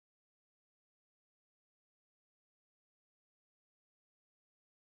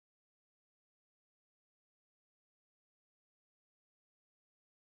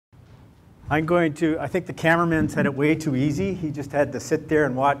I think the cameraman's had it way too easy. He just had to sit there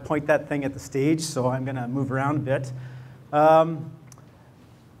and point that thing at the stage, so I'm going to move around a bit.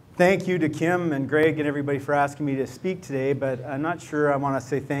 Thank you to Kim and Greg and everybody for asking me to speak today, but I'm not sure I want to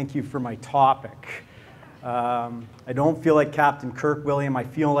say thank you for my topic. I don't feel like Captain Kirk, William. I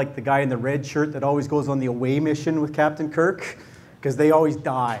feel like the guy in the red shirt that always goes on the away mission with Captain Kirk, because they always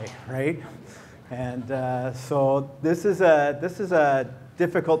die, right? And so this is a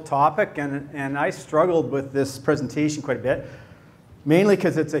difficult topic, and I struggled with this presentation quite a bit, mainly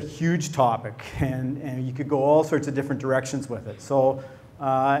because it's a huge topic, and you could go all sorts of different directions with it. So,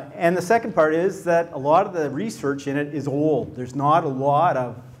 and the second part is that a lot of the research in it is old. There's not a lot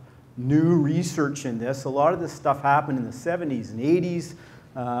of new research in this. A lot of this stuff happened in the 70s and 80s,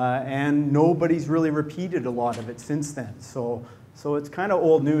 and nobody's really repeated a lot of it since then. So it's kind of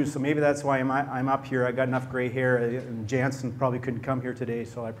old news, so maybe that's why I'm up here. I got enough gray hair, and Jansen probably couldn't come here today,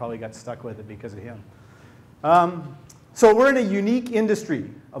 so I probably got stuck with it because of him. So we're in a unique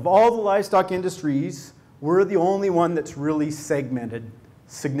industry. Of all the livestock industries, we're the only one that's really segmented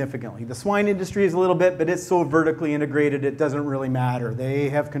significantly. The swine industry is a little bit, but it's so vertically integrated it doesn't really matter. They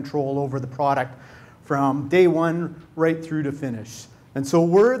have control over the product from day one right through to finish. And so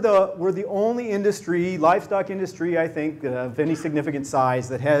we're the only industry, livestock industry, I think, of any significant size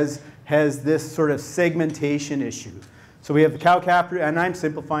that has this sort of segmentation issue. So we have the cow-calf, and I'm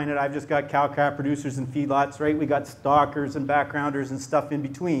simplifying it, I've just got cow-calf producers and feedlots, right? We got stockers and backgrounders and stuff in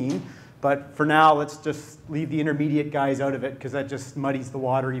between. But for now, let's just leave the intermediate guys out of it because that just muddies the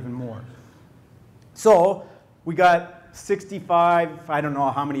water even more. So we got 65, I don't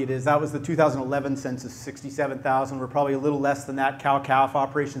know how many it is. That was the 2011 census, 67,000. We're probably a little less than that cow-calf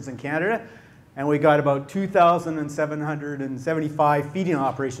operations in Canada. And we got about 2,775 feeding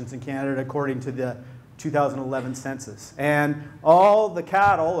operations in Canada according to the 2011 census. And all the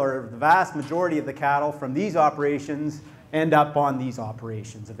cattle, or the vast majority of the cattle from these operations end up on these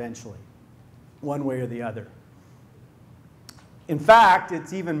operations eventually, one way or the other. In fact,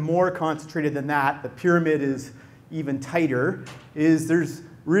 it's even more concentrated than that. The pyramid is even tighter. There's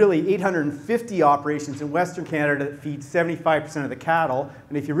really 850 operations in Western Canada that feed 75% of the cattle.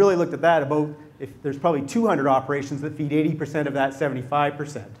 And if you really looked at that, there's probably 200 operations that feed 80% of that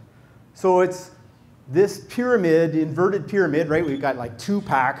 75%. So it's this pyramid, inverted pyramid, right? We've got like 2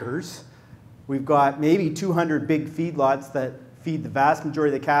 packers. We've got maybe 200 big feedlots that feed the vast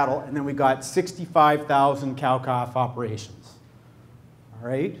majority of the cattle. And then we've got 65,000 cow-calf operations. All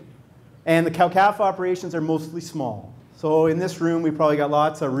right? And the cow-calf operations are mostly small. So in this room, we probably got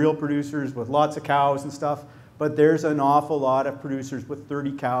lots of real producers with lots of cows and stuff, but there's an awful lot of producers with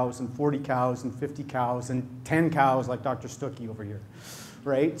 30 cows and 40 cows and 50 cows and 10 cows like Dr. Stuckey over here,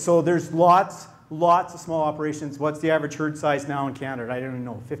 right? So there's lots of small operations. What's the average herd size now in Canada? I don't even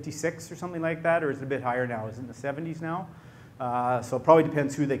know, 56 or something like that, or is it a bit higher now? Is it in the 70s now? So it probably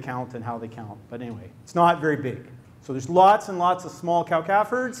depends who they count and how they count. But anyway, it's not very big. So there's lots and lots of small cow-calf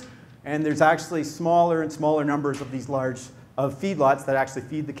herds, and there's actually smaller and smaller numbers of these large feedlots that actually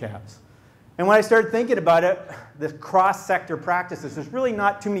feed the calves. And when I started thinking about it, the cross-sector practices, there's really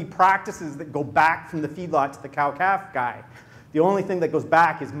not too many practices that go back from the feedlot to the cow-calf guy. The only thing that goes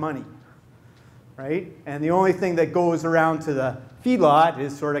back is money, right? And the only thing that goes around to the feedlot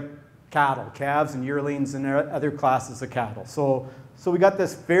is sort of cattle, calves and yearlings and other classes of cattle. So we got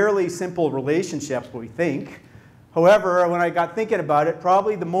this fairly simple relationship, we think. However, when I got thinking about it,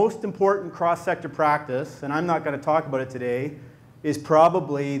 probably the most important cross-sector practice, and I'm not going to talk about it today, is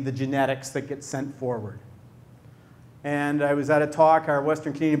probably the genetics that get sent forward. And I was at a talk, our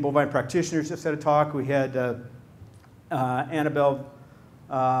Western Canadian bovine practitioners just had a talk. We had Annabelle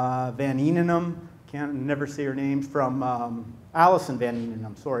Van Eenenum, can't never say her name, from Allison Van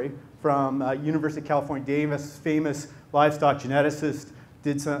Eenenum, sorry, from University of California, Davis, famous livestock geneticist.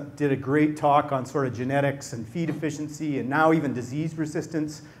 Did a great talk on sort of genetics and feed efficiency and now even disease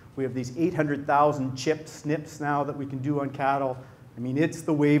resistance. We have these 800,000 chips, SNPs now that we can do on cattle. I mean, it's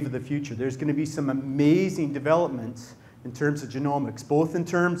the wave of the future. There's going to be some amazing developments in terms of genomics, both in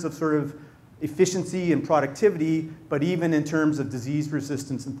terms of sort of efficiency and productivity, but even in terms of disease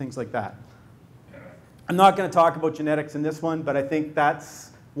resistance and things like that. I'm not going to talk about genetics in this one, but I think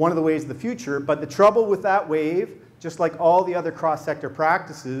that's one of the ways of the future. But the trouble with that wave, just like all the other cross-sector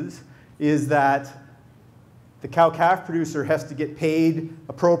practices, is that the cow-calf producer has to get paid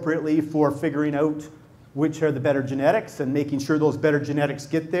appropriately for figuring out which are the better genetics and making sure those better genetics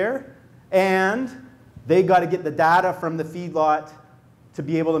get there. And they got to get the data from the feedlot to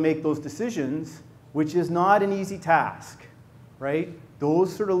be able to make those decisions, which is not an easy task, right?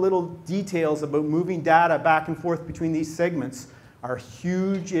 Those sort of little details about moving data back and forth between these segments are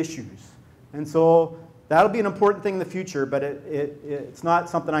huge issues. And so that'll be an important thing in the future, but it's not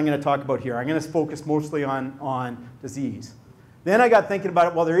something I'm going to talk about here. I'm going to focus mostly on disease. Then I got thinking about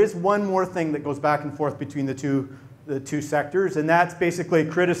it, well, there is one more thing that goes back and forth between the two sectors, and that's basically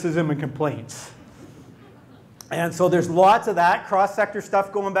criticism and complaints. And so there's lots of that cross-sector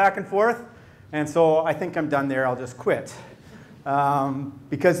stuff going back and forth, and so I think I'm done there. I'll just quit,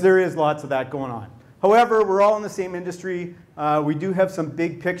 because there is lots of that going on. However, we're all in the same industry. We do have some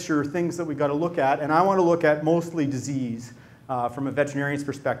big picture things that we've got to look at, and I want to look at mostly disease from a veterinarian's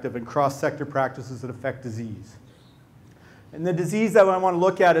perspective and cross-sector practices that affect disease. And the disease that I want to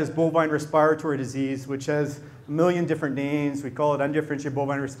look at is bovine respiratory disease, which has a million different names. We call it undifferentiated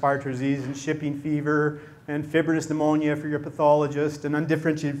bovine respiratory disease, and shipping fever, and fibrinous pneumonia if you're a pathologist, and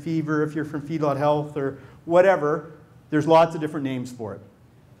undifferentiated fever if you're from feedlot health or whatever. There's lots of different names for it.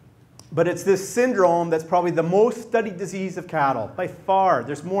 But it's this syndrome that's probably the most studied disease of cattle, by far.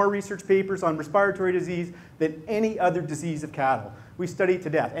 There's more research papers on respiratory disease than any other disease of cattle. We study it to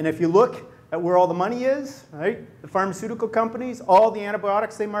death. And if you look at where all the money is, right? The pharmaceutical companies, all the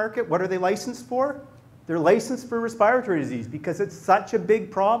antibiotics they market, what are they licensed for? They're licensed for respiratory disease because it's such a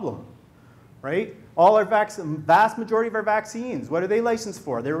big problem, right? All our vast majority of our vaccines, what are they licensed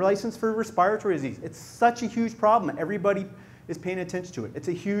for? They're licensed for respiratory disease. It's such a huge problem. Everybody is paying attention to it. It's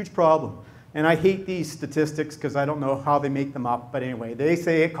a huge problem. And I hate these statistics because I don't know how they make them up. But anyway, they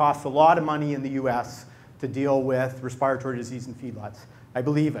say it costs a lot of money in the US to deal with respiratory disease in feedlots. I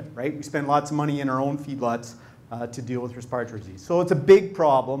believe it, right? We spend lots of money in our own feedlots to deal with respiratory disease. So it's a big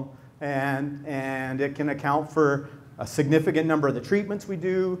problem, and it can account for a significant number of the treatments we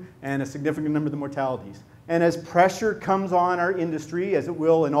do and a significant number of the mortalities. And as pressure comes on our industry, as it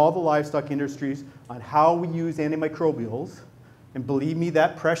will in all the livestock industries, on how we use antimicrobials, and believe me,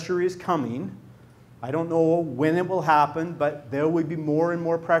 that pressure is coming. I don't know when it will happen, but there will be more and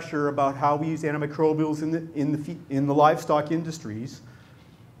more pressure about how we use antimicrobials in the livestock industries.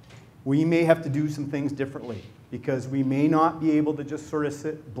 We may have to do some things differently because we may not be able to just sort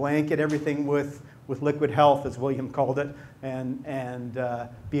of blanket everything with liquid health, as William called it, and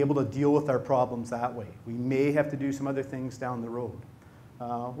be able to deal with our problems that way. We may have to do some other things down the road.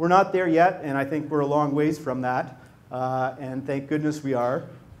 We're not there yet, and I think we're a long ways from that, and thank goodness we are,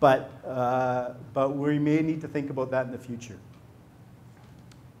 but we may need to think about that in the future.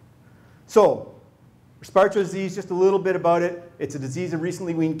 So, respiratory disease, just a little bit about it. It's a disease of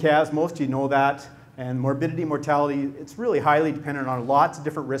recently weaned calves. Most of you know that. And morbidity, mortality, it's really highly dependent on lots of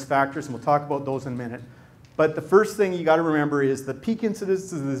different risk factors, and we'll talk about those in a minute. But the first thing you got to remember is the peak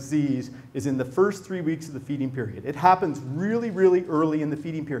incidence of the disease is in the first 3 weeks of the feeding period. It happens really, really early in the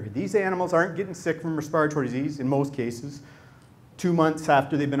feeding period. These animals aren't getting sick from respiratory disease, in most cases, 2 months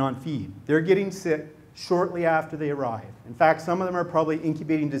after they've been on feed. They're getting sick shortly after they arrive. In fact, some of them are probably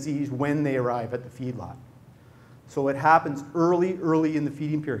incubating disease when they arrive at the feedlot. So it happens early in the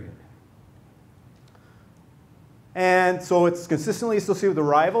feeding period. And so it's consistently associated with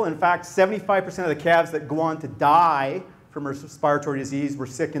arrival. In fact, 75% of the calves that go on to die from respiratory disease were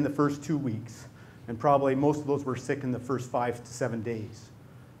sick in the first 2 weeks. And probably most of those were sick in the first 5 to 7 days.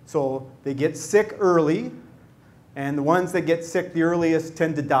 So they get sick early, and the ones that get sick the earliest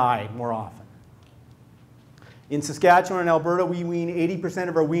tend to die more often. In Saskatchewan and Alberta, we wean 80%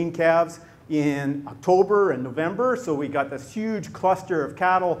 of our weaned calves in October and November. So we got this huge cluster of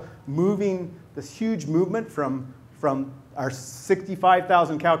cattle moving, this huge movement from our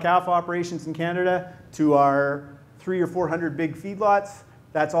 65,000 cow-calf operations in Canada to our 300 or 400 big feedlots.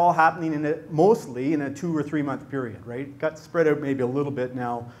 That's all happening mostly in a 2 or 3 month period, right? It got spread out maybe a little bit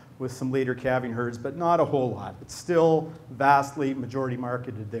now with some later calving herds, but not a whole lot. It's still vastly majority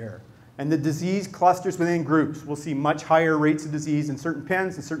marketed there. And the disease clusters within groups. We'll see much higher rates of disease in certain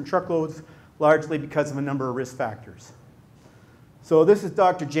pens and certain truckloads, largely because of a number of risk factors. So this is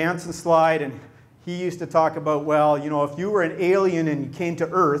Dr. Jansen's slide, and he used to talk about, well, you know, if you were an alien and you came to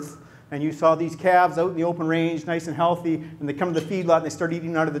Earth and you saw these calves out in the open range, nice and healthy, and they come to the feedlot and they start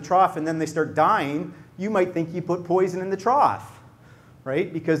eating out of the trough and then they start dying, you might think you put poison in the trough,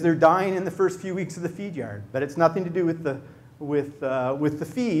 right? Because they're dying in the first few weeks of the feed yard. But it's nothing to do with the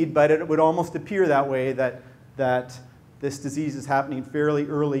feed, but it would almost appear that way, that this disease is happening fairly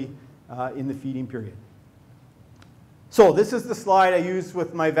early in the feeding period. So this is the slide I use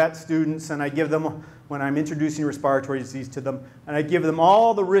with my vet students, and I give them when I'm introducing respiratory disease to them, and I give them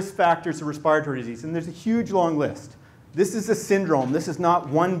all the risk factors of respiratory disease, and there's a huge long list. This is a syndrome. This is not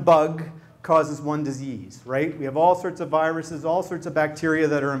one bug causes one disease, right? We have all sorts of viruses, all sorts of bacteria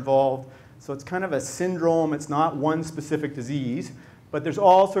that are involved, so it's kind of a syndrome. It's not one specific disease, But there's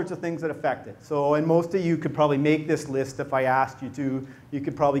all sorts of things that affect it. So, and most of you could probably make this list if I asked you to. You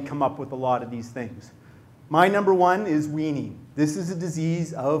could probably come up with a lot of these things. My number one is weaning. This is a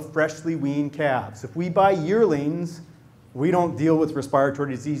disease of freshly weaned calves. If we buy yearlings, we don't deal with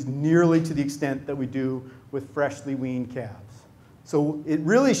respiratory disease nearly to the extent that we do with freshly weaned calves. So it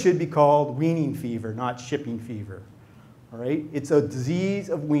really should be called weaning fever, not shipping fever. All right? It's a disease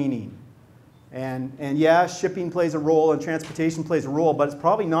of weaning. And yeah, shipping plays a role and transportation plays a role, but it's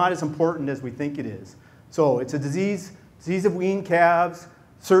probably not as important as we think it is. So it's a disease of weaned calves.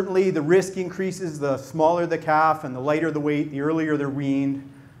 Certainly the risk increases the smaller the calf and the lighter the weight, the earlier they're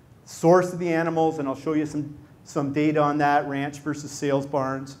weaned. Source of the animals, and I'll show you some data on that, ranch versus sales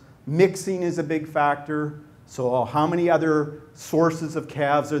barns. Mixing is a big factor. So how many other sources of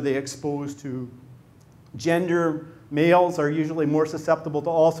calves are they exposed to? Gender, males are usually more susceptible to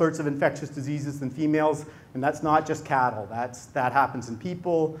all sorts of infectious diseases than females, and that's not just cattle. That happens in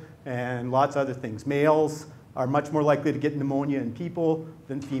people and lots of other things. Males are much more likely to get pneumonia in people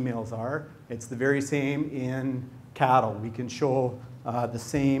than females are. It's the very same in cattle. We can show the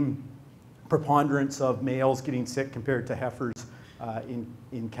same preponderance of males getting sick compared to heifers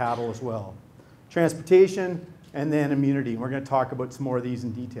in cattle as well. Transportation, and then immunity. We're going to talk about some more of these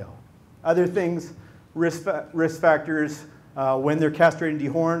in detail. Other things, risk factors, when they're castrated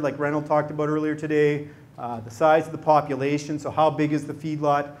and dehorned, like Reynolds talked about earlier today, the size of the population, so how big is the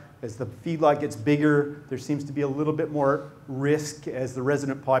feedlot? As the feedlot gets bigger, there seems to be a little bit more risk as the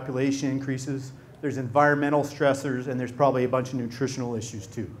resident population increases. There's environmental stressors, and there's probably a bunch of nutritional issues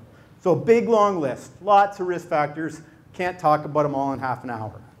too. So big, long list, lots of risk factors. Can't talk about them all in half an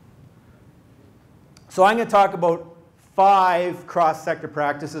hour. So I'm going to talk about 5 cross-sector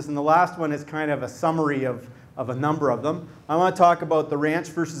practices, and the last one is kind of a summary of a number of them. I want to talk about the ranch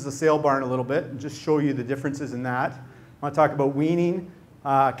versus the sale barn a little bit and just show you the differences in that. I want to talk about weaning,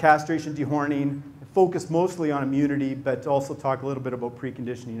 castration, dehorning, focus mostly on immunity, but also talk a little bit about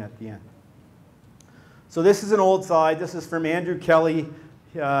preconditioning at the end. So this is an old slide. This is from Andrew Kelly.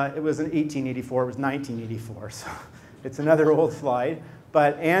 It was in 1884. It was 1984, so it's another old slide.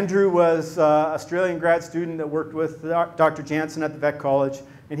 But Andrew was an Australian grad student that worked with Dr. Jansen at the vet college,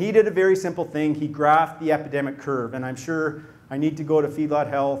 and he did a very simple thing. He graphed the epidemic curve, and I'm sure I need to go to Feedlot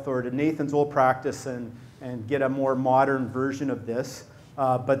Health or to Nathan's old practice and get a more modern version of this.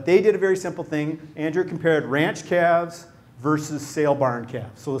 But they did a very simple thing. Andrew compared ranch calves versus sale barn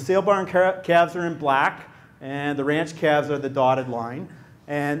calves. So the sale barn calves are in black, and the ranch calves are the dotted line.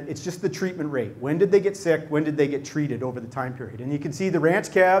 And it's just the treatment rate. When did they get sick? When did they get treated over the time period? And you can see the ranch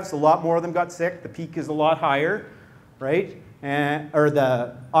calves, a lot more of them got sick. The peak is a lot higher, right? Or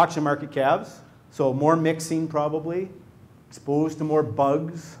the auction market calves. So more mixing probably, exposed to more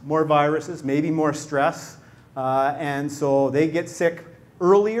bugs, more viruses, maybe more stress. And so they get sick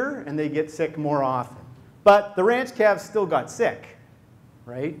earlier and they get sick more often. But the ranch calves still got sick,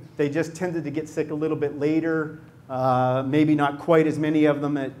 right? They just tended to get sick a little bit later. Maybe not quite as many of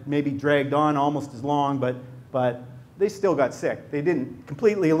them. It maybe dragged on almost as long, but they still got sick. They didn't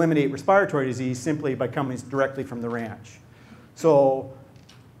completely eliminate respiratory disease simply by coming directly from the ranch. So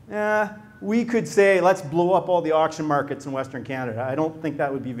we could say, let's blow up all the auction markets in Western Canada. I don't think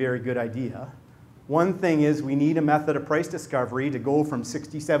that would be a very good idea. One thing is we need a method of price discovery to go from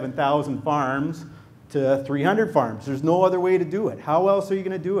 67,000 farms to 300 farms. There's no other way to do it. How else are you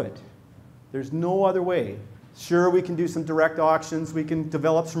going to do it? There's no other way. Sure, we can do some direct auctions. We can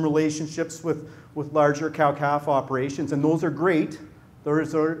develop some relationships with larger cow-calf operations, and those are great.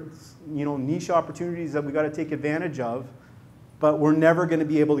 Those are niche opportunities that we've got to take advantage of, but we're never going to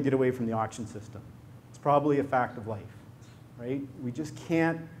be able to get away from the auction system. It's probably a fact of life, right? We just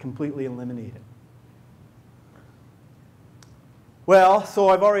can't completely eliminate it. Well, so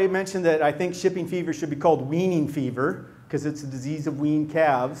I've already mentioned that I think shipping fever should be called weaning fever because it's a disease of weaned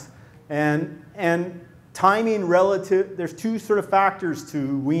calves, and timing relative, there's 2 sort of factors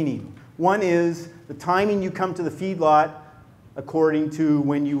to weaning. One is the timing you come to the feedlot according to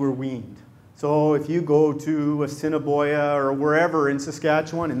when you were weaned. So if you go to Assiniboia or wherever in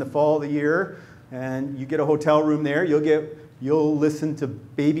Saskatchewan in the fall of the year and you get a hotel room there, you'll listen to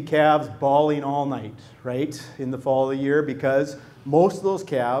baby calves bawling all night, right, in the fall of the year because most of those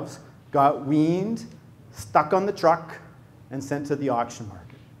calves got weaned, stuck on the truck, and sent to the auction market.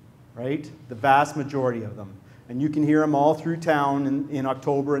 Right? The vast majority of them. And you can hear them all through town in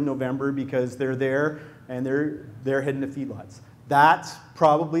October and November because they're there and they're heading to feedlots. That's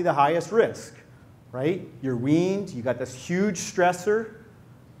probably the highest risk, right? You're weaned, you got this huge stressor,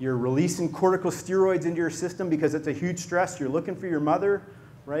 you're releasing corticosteroids into your system because it's a huge stress, you're looking for your mother,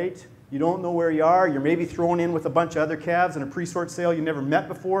 right? You don't know where you are. You're maybe thrown in with a bunch of other calves in a pre-sort sale you never met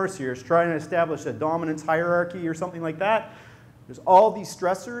before, so you're trying to establish a dominance hierarchy or something like that. There's all these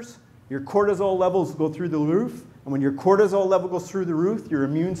stressors. Your cortisol levels go through the roof, and when your cortisol level goes through the roof, your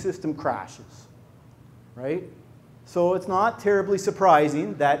immune system crashes, right? So it's not terribly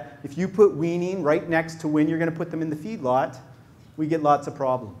surprising that if you put weaning right next to when you're going to put them in the feedlot, we get lots of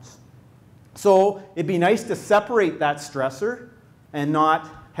problems. So it'd be nice to separate that stressor and not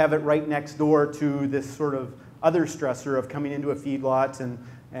have it right next door to this sort of other stressor of coming into a feedlot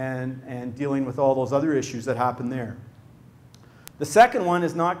and dealing with all those other issues that happen there. The second one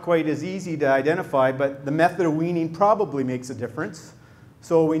is not quite as easy to identify, but the method of weaning probably makes a difference.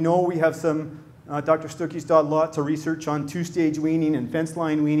 So we know we have some, Dr. Stuckey's done lots of research on two-stage weaning and fence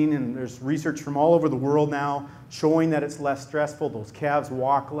line weaning, and there's research from all over the world now showing that it's less stressful. Those calves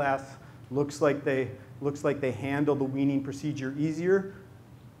walk less. Looks like they handle the weaning procedure easier.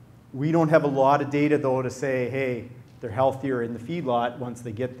 We don't have a lot of data, though, to say, hey, they're healthier in the feedlot once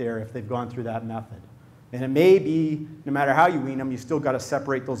they get there if they've gone through that method. And it may be, no matter how you wean them, you still got to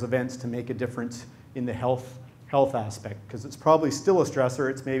separate those events to make a difference in the health aspect, because it's probably still a stressor.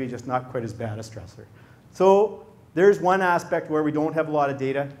 It's maybe just not quite as bad a stressor. So there's one aspect where we don't have a lot of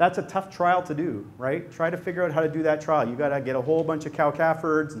data. That's a tough trial to do, right? Try to figure out how to do that trial. You got to get a whole bunch of cow-calf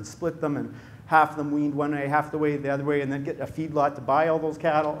herds and split them, and half of them weaned one way, half the way the other way, and then get a feedlot to buy all those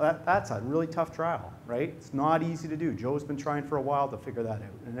cattle. That's a really tough trial, right? It's not easy to do. Joe's been trying for a while to figure that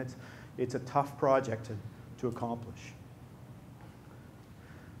out, and it's a tough project to accomplish.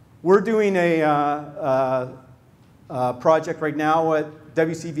 We're doing a project right now at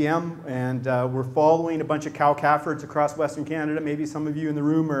WCVM, and we're following a bunch of cow-calf herds across Western Canada. Maybe some of you in the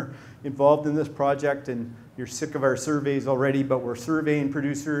room are involved in this project, and you're sick of our surveys already, but we're surveying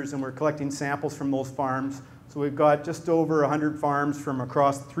producers, and we're collecting samples from those farms. So we've got just over 100 farms from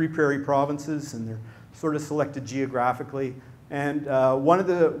across the 3 prairie provinces, and they're sort of selected geographically. And one of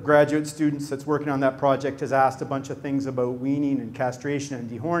the graduate students that's working on that project has asked a bunch of things about weaning and castration and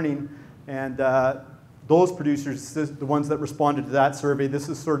dehorning, and those producers, the ones that responded to that survey, this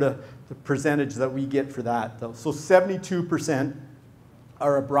is sort of the percentage that we get for that. So 72%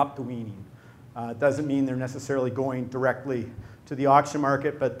 are abrupt weaning. It doesn't mean they're necessarily going directly to the auction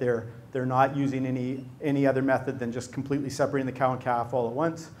market, but they're not using any other method than just completely separating the cow and calf all at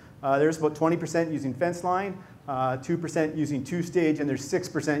once. There's about 20% using fence line, 2% using two-stage, and there's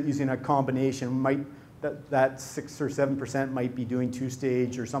 6% using a combination. That 6 or 7% might be doing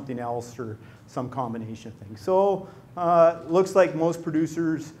two-stage or something else or some combination of things. So looks like most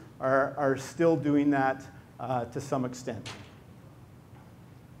producers are still doing that to some extent.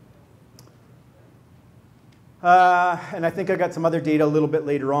 And I think I got some other data a little bit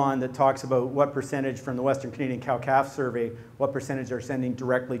later on that talks about what percentage from the Western Canadian Cow-Calf Survey, what percentage are sending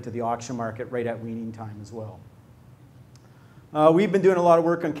directly to the auction market right at weaning time as well. We've been doing a lot of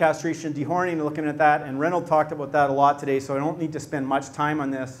work on castration and dehorning and looking at that, and Reynolds talked about that a lot today, so I don't need to spend much time on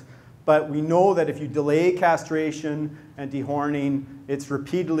this. But we know that if you delay castration and dehorning, it's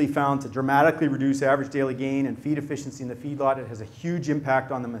repeatedly found to dramatically reduce average daily gain and feed efficiency in the feedlot. It has a huge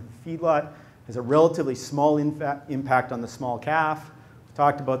impact on them in the feedlot. It has a relatively small impact on the small calf. We've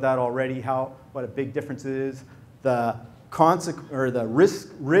talked about that already, what a big difference it is. The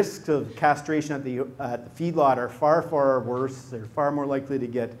risks of castration at the feedlot are far, far worse. They're far more likely to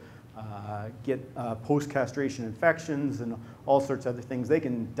get post-castration infections and all sorts of other things. They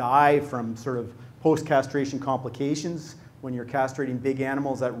can die from sort of post-castration complications when you're castrating big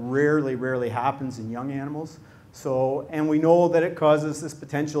animals. That rarely happens in young animals. So, and we know that it causes this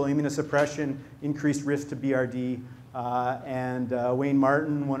potential immunosuppression, increased risk to BRD. Wayne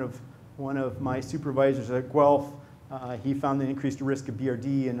Martin, one of my supervisors at Guelph, he found the increased risk of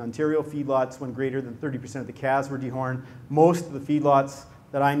BRD in Ontario feedlots when greater than 30% of the calves were dehorned. Most of the feedlots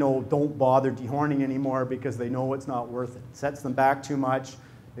that I know don't bother dehorning anymore because they know it's not worth it. It sets them back too much.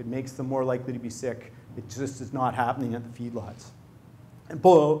 It makes them more likely to be sick. It just is not happening at the feedlots.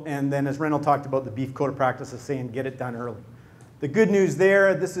 And then as Reynolds talked about, the beef code of practice is saying get it done early. The good news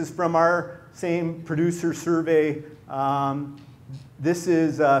there, this is from our same producer survey. This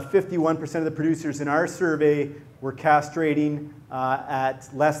is 51% of the producers in our survey were castrating at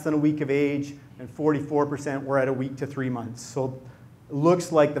less than a week of age, and 44% were at a week to 3 months. So it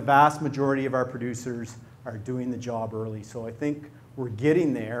looks like the vast majority of our producers are doing the job early. So I think we're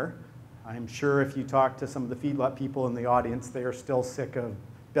getting there. I'm sure if you talk to some of the feedlot people in the audience, they are still sick of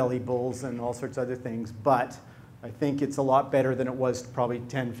belly bulls and all sorts of other things. But I think it's a lot better than it was probably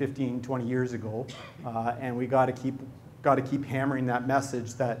 10, 15, 20 years ago. And we got to keep hammering that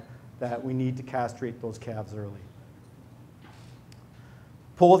message that we need to castrate those calves early.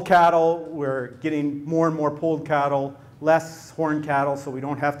 Polled cattle, we're getting more and more polled cattle, less horned cattle, so we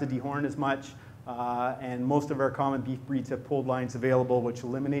don't have to dehorn as much. And most of our common beef breeds have polled lines available, which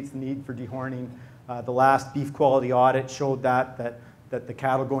eliminates the need for dehorning. The last beef quality audit showed that the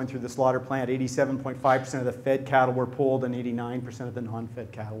cattle going through the slaughter plant, 87.5% of the fed cattle were polled and 89% of the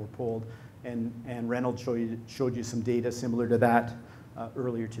non-fed cattle were polled. And Reynolds showed you some data similar to that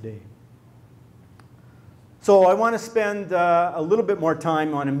earlier today. So I want to spend a little bit more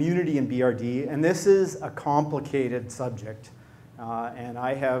time on immunity in BRD, and this is a complicated subject, and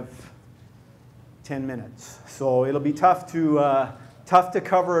I have 10 minutes. So it'll be tough to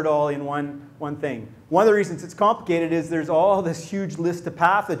cover it all in one thing. One of the reasons it's complicated is there's all this huge list of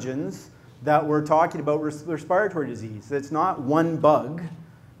pathogens that we're talking about respiratory disease. It's not one bug.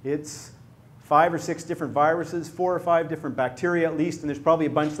 It's 5 or 6 different viruses, 4 or 5 different bacteria at least, and there's probably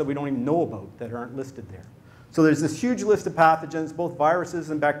a bunch that we don't even know about that aren't listed there. So there's this huge list of pathogens, both viruses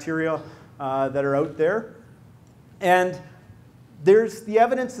and bacteria, that are out there. And the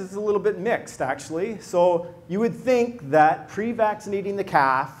evidence is a little bit mixed, actually. So you would think that pre-vaccinating the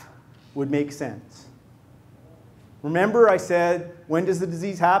calf would make sense. Remember I said, when does the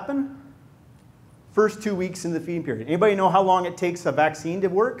disease happen? First 2 weeks in the feeding period. Anybody know how long it takes a vaccine to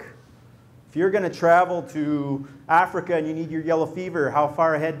work? If you're going to travel to Africa and you need your yellow fever, how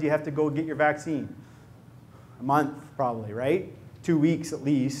far ahead do you have to go get your vaccine? A month, probably, right? 2 weeks at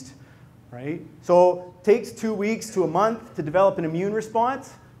least, right? So it takes 2 weeks to a month to develop an immune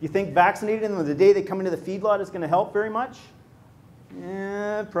response. You think vaccinating them the day they come into the feedlot is going to help very much?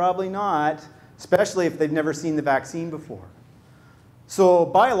 Probably not, especially if they've never seen the vaccine before. So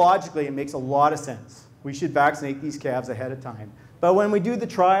biologically, it makes a lot of sense. We should vaccinate these calves ahead of time. But when we do the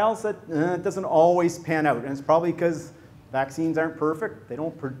trials, it doesn't always pan out. And it's probably because vaccines aren't perfect. They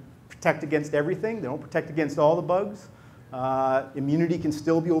don't protect against everything. They don't protect against all the bugs. Immunity can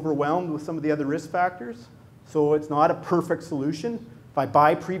still be overwhelmed with some of the other risk factors. So it's not a perfect solution. If I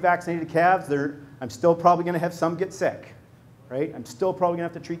buy pre-vaccinated calves, I'm still probably going to have some get sick, right? I'm still probably going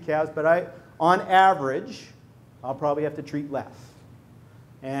to have to treat calves, but on average, I'll probably have to treat less.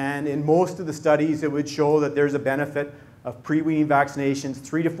 And in most of the studies, it would show that there's a benefit of pre-weaning vaccinations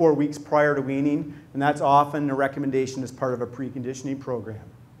 3 to 4 weeks prior to weaning, and that's often a recommendation as part of a preconditioning program.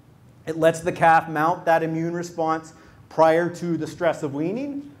 It lets the calf mount that immune response prior to the stress of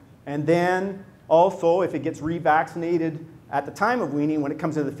weaning, and then also if it gets revaccinated at the time of weaning, when it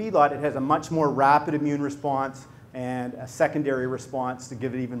comes into the feedlot, it has a much more rapid immune response and a secondary response to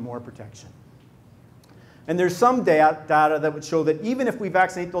give it even more protection. And there's some data that would show that even if we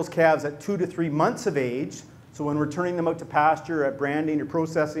vaccinate those calves at 2 to 3 months of age, so when we're turning them out to pasture at branding or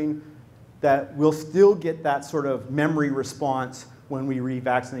processing, that we'll still get that sort of memory response when we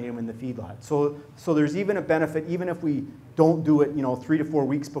revaccinate them in the feedlot. So there's even a benefit, even if we don't do it 3 to 4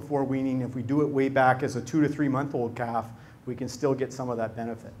 weeks before weaning, if we do it way back as a 2 to 3 month old calf, we can still get some of that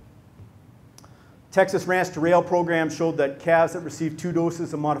benefit. Texas Ranch to Rail program showed that calves that received 2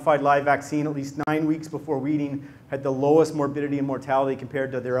 doses of modified live vaccine at least 9 weeks before weaning had the lowest morbidity and mortality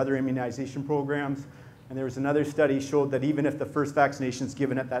compared to their other immunization programs. And there was another study showed that even if the first vaccination is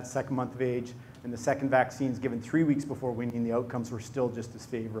given at that 2nd month of age and the second vaccine is given 3 weeks before weaning, the outcomes were still just as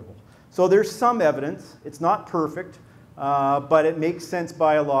favorable. So there's some evidence. It's not perfect, but it makes sense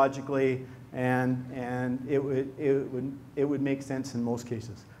biologically, and it would make sense in most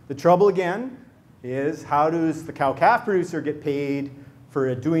cases. The trouble again is, how does the cow-calf producer get paid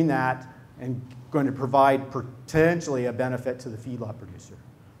for doing that and going to provide potentially a benefit to the feedlot producer?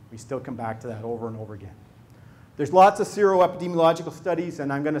 We still come back to that over and over again. There's lots of seroepidemiological studies,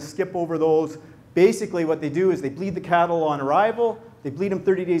 and I'm going to skip over those. Basically what they do is they bleed the cattle on arrival, they bleed them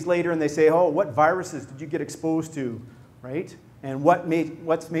 30 days later, and they say, oh, what viruses did you get exposed to, right? And what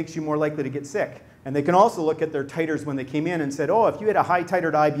makes you more likely to get sick? And they can also look at their titers when they came in and said, oh, if you had a high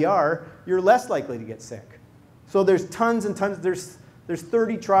titered IBR, you're less likely to get sick. So there's tons and tons, there's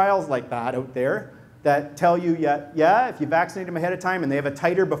 30 trials like that out there that tell you, yeah, if you vaccinate them ahead of time and they have a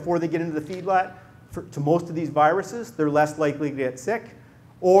titer before they get into the feedlot to most of these viruses, they're less likely to get sick.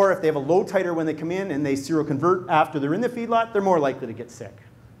 Or if they have a low titer when they come in and they seroconvert after they're in the feedlot, they're more likely to get sick.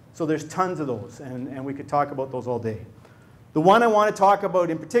 So there's tons of those, and we could talk about those all day. The one I want to talk about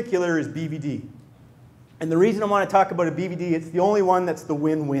in particular is BVD. And the reason I want to talk about a BVD, it's the only one that's the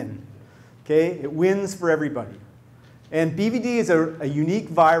win-win. Okay? It wins for everybody. And BVD is a unique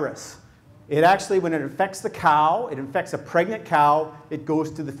virus. It actually, when it infects the cow, it infects a pregnant cow, it goes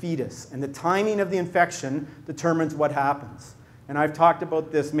to the fetus. And the timing of the infection determines what happens. And I've talked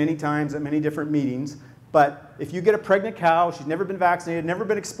about this many times at many different meetings. But if you get a pregnant cow, she's never been vaccinated, never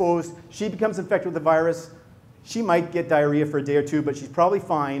been exposed, she becomes infected with the virus, She might get diarrhea for a day or two, but she's probably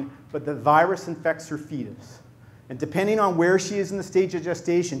fine, but the virus infects her fetus. And depending on where she is in the stage of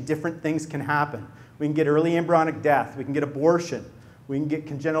gestation, different things can happen. We can get early embryonic death, we can get abortion, we can get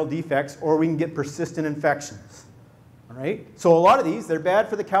congenital defects, or we can get persistent infections. All right? So a lot of these, they're bad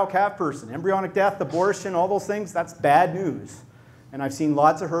for the cow-calf person. Embryonic death, abortion, all those things, that's bad news. And I've seen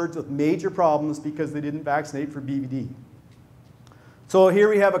lots of herds with major problems because they didn't vaccinate for BVD. So here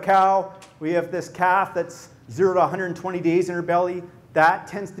we have a cow. We have this calf that's 0 to 120 days in her belly. That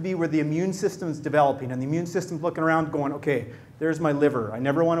tends to be where the immune system is developing. And the immune system's looking around going, okay, there's my liver. I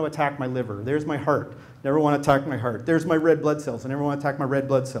never want to attack my liver. There's my heart. Never want to attack my heart. There's my red blood cells. I never want to attack my red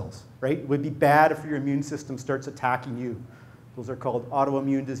blood cells. Right? It would be bad if your immune system starts attacking you. Those are called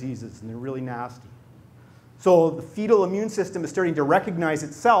autoimmune diseases, and they're really nasty. So the fetal immune system is starting to recognize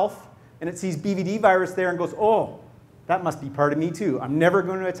itself, and it sees BVD virus there and goes, oh, that must be part of me too. I'm never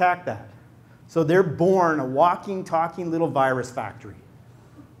going to attack that. So they're born a walking, talking little virus factory.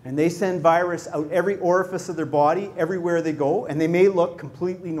 And they send virus out every orifice of their body, everywhere they go, and they may look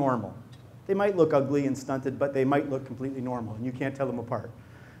completely normal. They might look ugly and stunted, but they might look completely normal, and you can't tell them apart.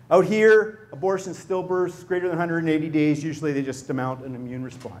 Out here, abortions, stillbirths, greater than 180 days, usually they just mount an immune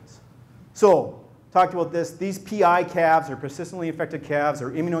response. So, talked about this. These PI calves, or persistently infected calves,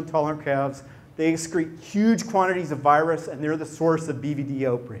 or immunotolerant calves, they excrete huge quantities of virus, and they're the source of BVD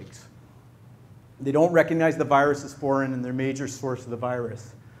outbreaks. They don't recognize the virus as foreign, and they're a major source of the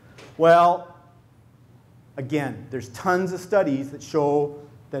virus. Well, again, there's tons of studies that show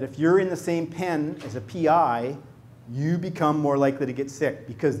that if you're in the same pen as a PI, you become more likely to get sick,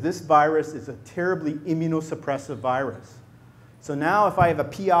 because this virus is a terribly immunosuppressive virus. So now if I have a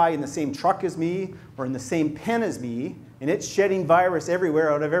PI in the same truck as me, or in the same pen as me, and it's shedding virus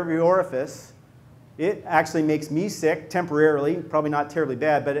everywhere out of every orifice, it actually makes me sick temporarily, probably not terribly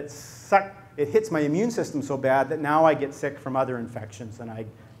bad, but it hits my immune system so bad that now I get sick from other infections, and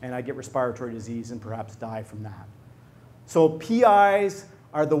I get respiratory disease and perhaps die from that. So PIs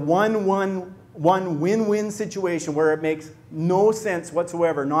are the one win-win situation where it makes no sense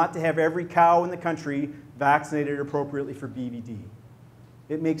whatsoever not to have every cow in the country vaccinated appropriately for BVD.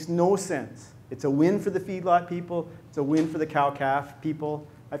 It makes no sense. It's a win for the feedlot people. It's a win for the cow-calf people.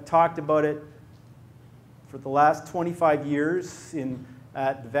 I've talked about it for the last 25 years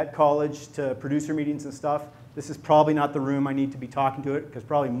at the vet college to producer meetings and stuff. This is probably not the room I need to be talking to it, because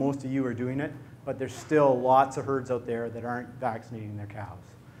probably most of you are doing it, but there's still lots of herds out there that aren't vaccinating their cows.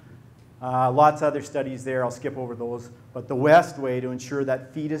 Lots of other studies there, I'll skip over those, but the best way to ensure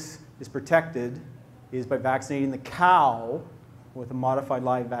that fetus is protected is by vaccinating the cow with a modified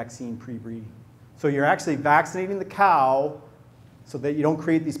live vaccine pre-breeding. So you're actually vaccinating the cow so that you don't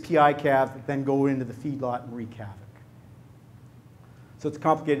create these PI calves that then go into the feedlot and wreak havoc. So it's a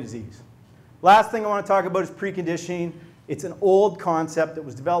complicated disease. Last thing I want to talk about is preconditioning. It's an old concept that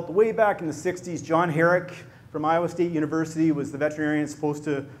was developed way back in the 60s. John Herrick from Iowa State University was the veterinarian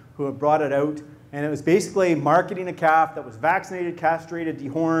who had brought it out. And it was basically marketing a calf that was vaccinated, castrated,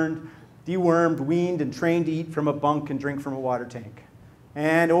 dehorned, dewormed, weaned, and trained to eat from a bunk and drink from a water tank.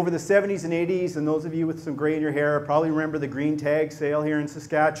 And over the 70s and 80s, and those of you with some gray in your hair probably remember the green tag sale here in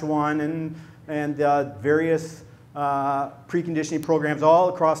Saskatchewan and various preconditioning programs all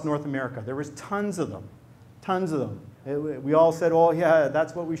across North America. There was tons of them, tons of them. We all said, oh yeah,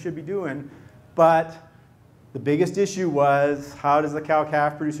 that's what we should be doing. But the biggest issue was, how does the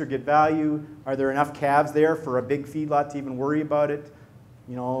cow-calf producer get value? Are there enough calves there for a big feedlot to even worry about it?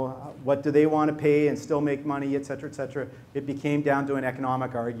 You know, what do they want to pay and still make money, et cetera, et cetera? It became down to an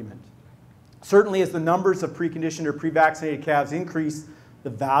economic argument. Certainly as the numbers of preconditioned or pre-vaccinated calves increase, the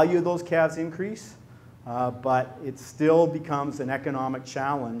value of those calves increase, but it still becomes an economic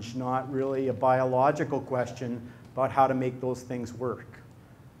challenge, not really a biological question about how to make those things work.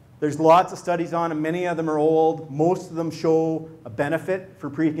 There's lots of studies on them. Many of them are old. Most of them show a benefit for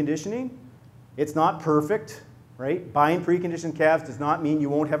preconditioning. It's not perfect, right? Buying preconditioned calves does not mean you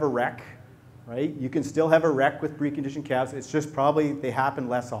won't have a wreck, right? You can still have a wreck with preconditioned calves. It's just probably they happen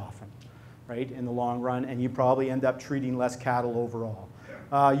less often, right, in the long run, and you probably end up treating less cattle overall.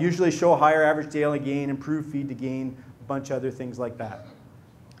 Usually show higher average daily gain, improved feed to gain, a bunch of other things like that.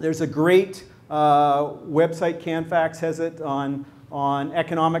 There's a great website, CanFax has it, on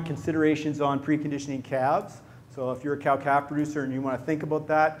economic considerations on preconditioning calves. So if you're a cow-calf producer and you want to think about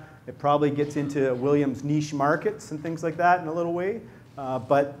that, it probably gets into Williams' niche markets and things like that in a little way.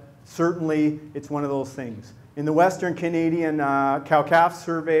 But certainly it's one of those things. In the Western Canadian cow-calf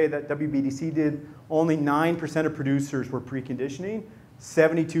survey that WBDC did, only 9% of producers were preconditioning.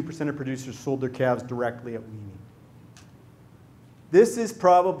 72% of producers sold their calves directly at weaning. This is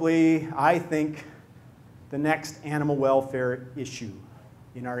probably, I think, the next animal welfare issue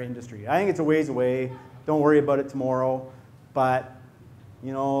in our industry. I think it's a ways away. Don't worry about it tomorrow. But,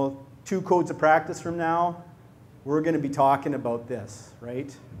 you know, 2 codes of practice from now, we're going to be talking about this,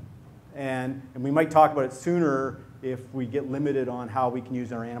 right? And we might talk about it sooner if we get limited on how we can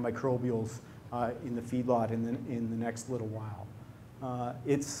use our antimicrobials in the feedlot in the next little while.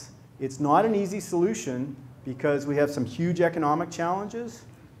 It's not an easy solution because we have some huge economic challenges,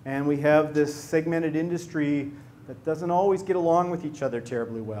 and we have this segmented industry that doesn't always get along with each other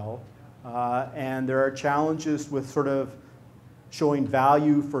terribly well. And there are challenges with sort of showing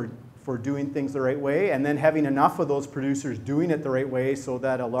value for doing things the right way, and then having enough of those producers doing it the right way so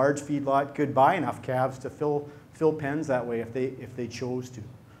that a large feedlot could buy enough calves to fill pens that way if they chose to.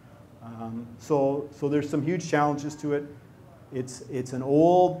 So there's some huge challenges to it. It's an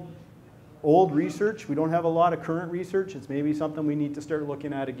old research. We don't have a lot of current research. It's maybe something we need to start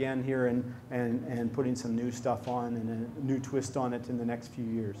looking at again here and putting some new stuff on and a new twist on it in the next few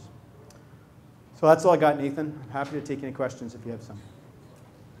years. So that's all I got, Nathan. I'm happy to take any questions if you have some.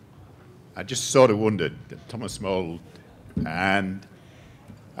 I just sort of wondered, Thomas Mould, and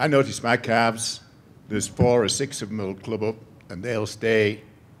I noticed my calves, there's 4 or 6 of them will club up, and they'll stay,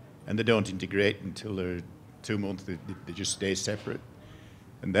 and they don't integrate until they're 2 months. They just stay separate.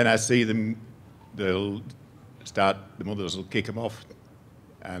 And then I see them, they'll start, the mothers will kick them off,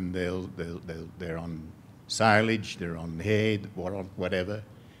 and they're on silage, they're on hay, whatever,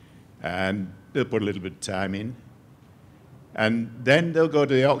 and they'll put a little bit of time in. And then they'll go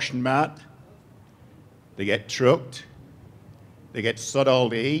to the auction mart, they get trucked, they get sod all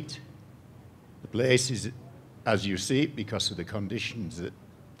to eat. The place is as you see it because of the conditions that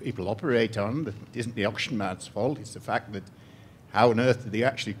people operate on. It isn't the auction mart's fault, it's the fact that how on earth did they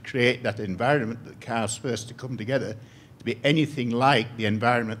actually create that environment that calves first to come together to be anything like the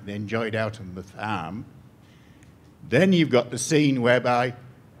environment they enjoyed out on the farm. Then you've got the scene whereby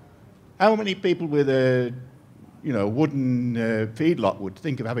how many people with a wooden feedlot would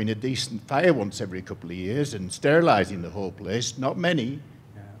think of having a decent fire once every couple of years and sterilising the whole place? Not many.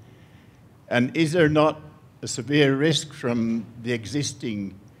 Yeah. And is there not a severe risk from the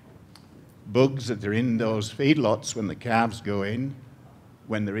existing bugs that are in those feedlots when the calves go in,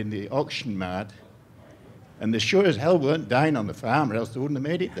 when they're in the auction mart? And they sure as hell weren't dying on the farm, or else they wouldn't have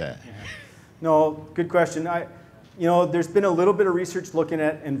made it there. Yeah. No, good question. There's been a little bit of research looking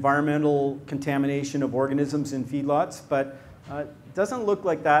at environmental contamination of organisms in feedlots, but it doesn't look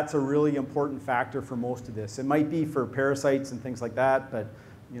like that's a really important factor for most of this. It might be for parasites and things like that, but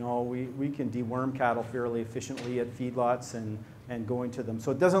we can deworm cattle fairly efficiently at feedlots and go into them.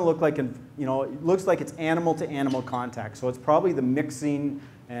 So it doesn't look like, it looks like it's animal-to-animal contact. So it's probably the mixing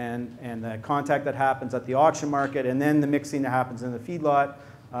and the contact that happens at the auction market, and then the mixing that happens in the feedlot.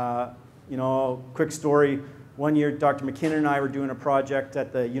 Quick story. One year, Dr. McKinnon and I were doing a project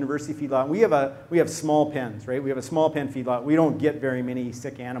at the university feedlot. We have small pens, right? We have a small pen feedlot. We don't get very many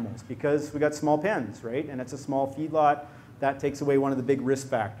sick animals because we got small pens, right? And it's a small feedlot. That takes away one of the big risk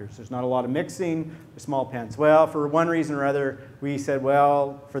factors. There's not a lot of mixing, small pens. Well, for one reason or other, we said,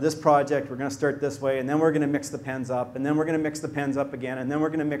 well, for this project, we're going to start this way, and then we're going to mix the pens up, and then we're going to mix the pens up again, and then we're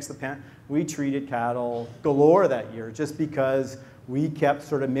going to mix the pen. We treated cattle galore that year just because we kept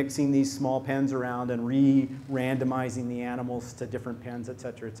sort of mixing these small pens around and re-randomizing the animals to different pens, et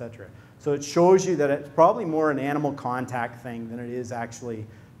cetera, et cetera. So it shows you that it's probably more an animal contact thing than it is actually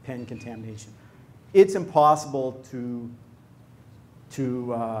pen contamination. It's impossible to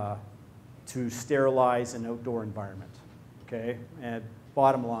sterilize an outdoor environment, okay? And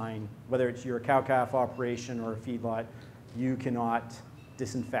bottom line, whether it's your cow-calf operation or a feedlot, you cannot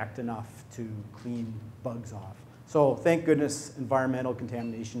disinfect enough to clean bugs off. So thank goodness environmental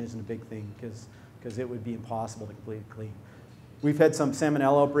contamination isn't a big thing because it would be impossible to completely clean. We've had some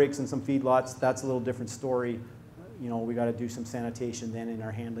salmonella outbreaks in some feedlots. That's a little different story. We got to do some sanitation then in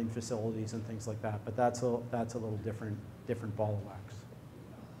our handling facilities and things like that. But that's a little different ball of wax.